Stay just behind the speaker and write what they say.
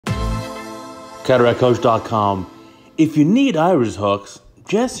CataractCoach.com. If you need iris hooks,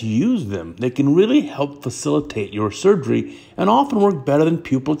 just use them. They can really help facilitate your surgery and often work better than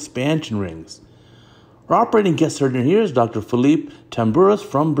pupil expansion rings. Our operating guest surgeon here is Dr. Felipe Tamburas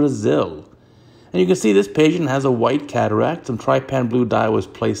from Brazil. And you can see this patient has a white cataract. Some trypan blue dye was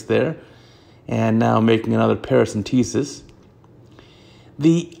placed there and now making another paracentesis.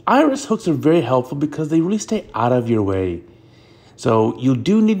 The iris hooks are very helpful because they really stay out of your way. So you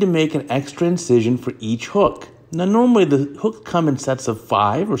do need to make an extra incision for each hook. Now normally the hooks come in sets of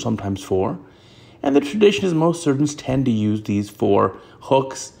 5 or sometimes 4. And the tradition is most surgeons tend to use these 4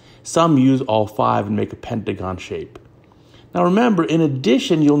 hooks. Some use all 5 and make a pentagon shape. Now remember, in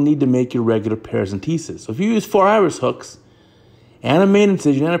addition, you'll need to make your regular paracentesis. So if you use 4 iris hooks and a main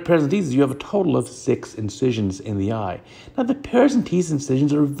incision and a paracentesis, you have a total of 6 incisions in the eye. Now the paracentesis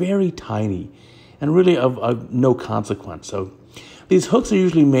incisions are very tiny and really of no consequence. So these hooks are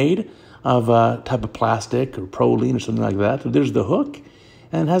usually made of a type of plastic or Prolene or something like that. So there's the hook,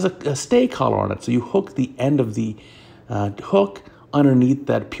 and it has a stay collar on it. So you hook the end of the hook underneath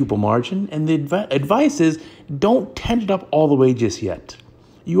that pupil margin. And the advice is don't tend it up all the way just yet.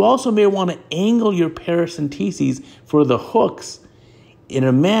 You also may want to angle your paracenteses for the hooks in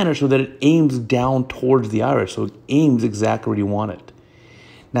a manner so that it aims down towards the iris. So it aims exactly where you want it.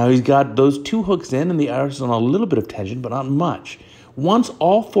 Now he's got those 2 hooks in and the iris is on a little bit of tension, but not much. Once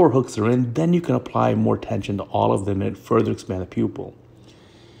all 4 hooks are in, then you can apply more tension to all of them and further expand the pupil.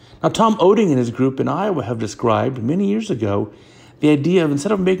 Now Tom Oetting and his group in Iowa have described many years ago the idea of,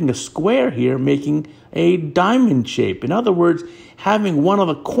 instead of making a square here, making a diamond shape. In other words, having one of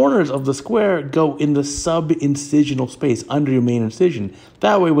the corners of the square go in the sub-incisional space under your main incision.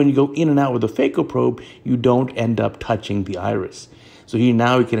 That way, when you go in and out with the phaco probe, you don't end up touching the iris. So here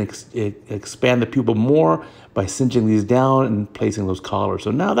now we can expand the pupil more by cinching these down and placing those collars.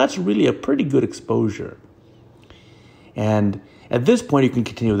 So now that's really a pretty good exposure. And at this point, you can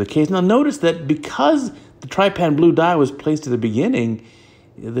continue with the case. Now notice that because the trypan blue dye was placed at the beginning,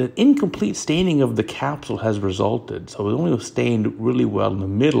 the incomplete staining of the capsule has resulted. So it only was stained really well in the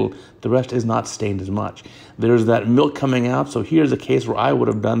middle. The rest is not stained as much. There's that milk coming out. So here's a case where I would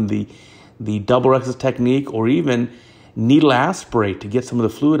have done the double rexus technique or even needle aspirate to get some of the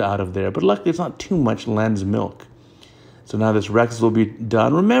fluid out of there. But luckily, it's not too much lens milk. So now this rexus will be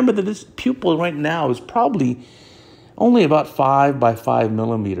done. Remember that this pupil right now is probably only about 5 by 5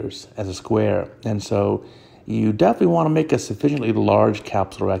 millimeters as a square. And so you definitely want to make a sufficiently large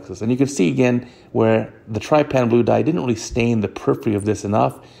capsular rexus. And you can see again where the trypan blue dye didn't really stain the periphery of this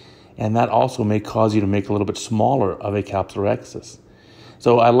enough. And that also may cause you to make a little bit smaller of a capsular rexus.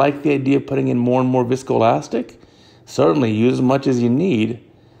 So I like the idea of putting in more and more viscoelastic. Certainly use as much as you need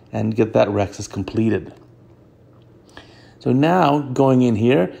and get that rexus completed. So now going in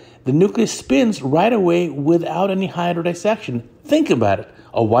here, the nucleus spins right away without any hydrodissection. Think about it.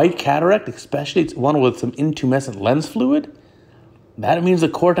 A white cataract, especially it's one with some intumescent lens fluid, that means the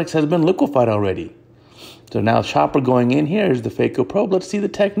cortex has been liquefied already. So now chopper going in here is the phaco probe. Let's see the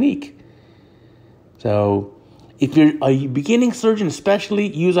technique. So if you're a beginning surgeon, especially,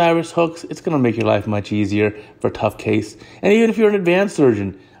 use iris hooks. It's going to make your life much easier for a tough case. And even if you're an advanced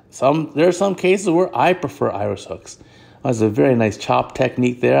surgeon, there are some cases where I prefer iris hooks. That's a very nice chop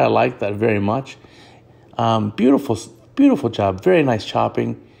technique there. I like that very much. Beautiful job. Very nice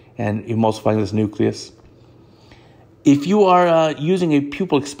chopping and emulsifying this nucleus. If you are using a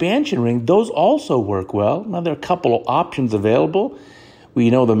pupil expansion ring, those also work well. Now, there are a couple of options available. We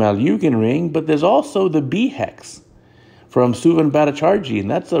know the Malyugin ring, but there's also the B-Hex from Suvan Bhattacharjee,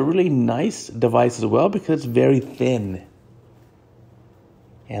 and that's a really nice device as well because it's very thin.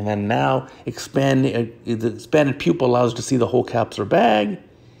 And then now the expanded pupil allows us to see the whole capsular bag,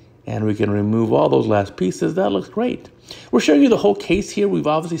 and we can remove all those last pieces. That looks great. We're showing you the whole case here. We've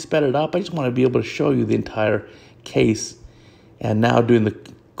obviously sped it up. I just want to be able to show you the entire case. And now doing the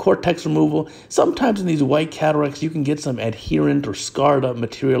cortex removal. Sometimes in these white cataracts, you can get some adherent or scarred up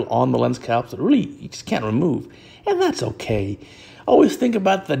material on the lens capsule. Really, you just can't remove. And that's okay. Always think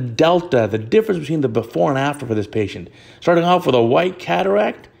about the delta, the difference between the before and after for this patient. Starting off with a white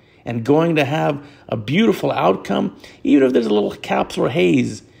cataract and going to have a beautiful outcome, even if there's a little capsular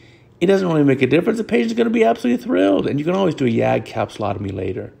haze, it doesn't really make a difference. The patient's going to be absolutely thrilled. And you can always do a YAG capsulotomy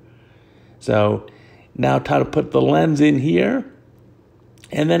later. So now time to put the lens in here.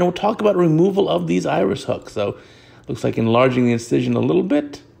 And then we'll talk about removal of these iris hooks. So looks like enlarging the incision a little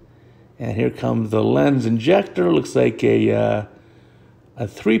bit. And here comes the lens injector. Looks like a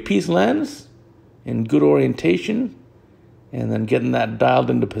 3-piece lens in good orientation. And then getting that dialed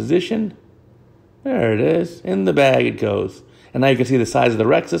into position. There it is. In the bag it goes. And now you can see the size of the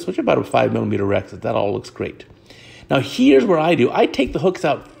rexus, which is about a 5mm rexus. That all looks great. Now here's what I do. I take the hooks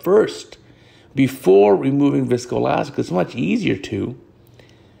out first before removing viscoelastic. It's much easier to.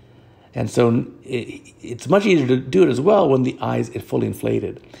 And so it's much easier to do it as well when the eye is fully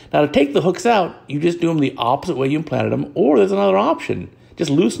inflated. Now to take the hooks out, you just do them the opposite way you implanted them, or there's another option.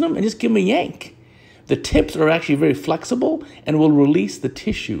 Just loosen them and just give them a yank. The tips are actually very flexible and will release the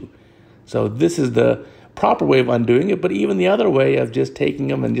tissue. So this is the proper way of undoing it, but even the other way of just taking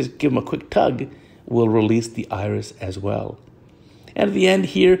them and just give them a quick tug will release the iris as well. And at the end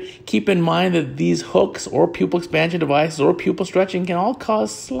here, keep in mind that these hooks or pupil expansion devices or pupil stretching can all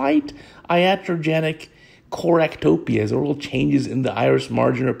cause slight iatrogenic chorectopias, or little changes in the iris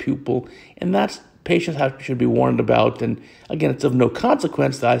margin or pupil, and that's patients should be warned about. And again, it's of no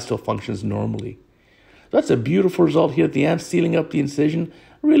consequence. The eye still functions normally. So that's a beautiful result here at the end, sealing up the incision.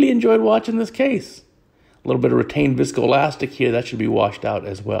 Really enjoyed watching this case. A little bit of retained viscoelastic here. That should be washed out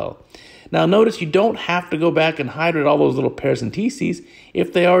as well. Now notice you don't have to go back and hydrate all those little paracenteses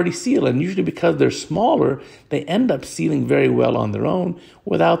if they already seal. And usually because they're smaller, they end up sealing very well on their own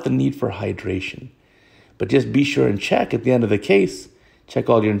without the need for hydration. But just be sure and check at the end of the case. Check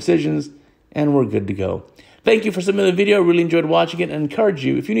all your incisions, and we're good to go. Thank you for submitting the video. I really enjoyed watching it and encourage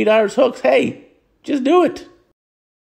you. If you need iris hooks, hey, just do it.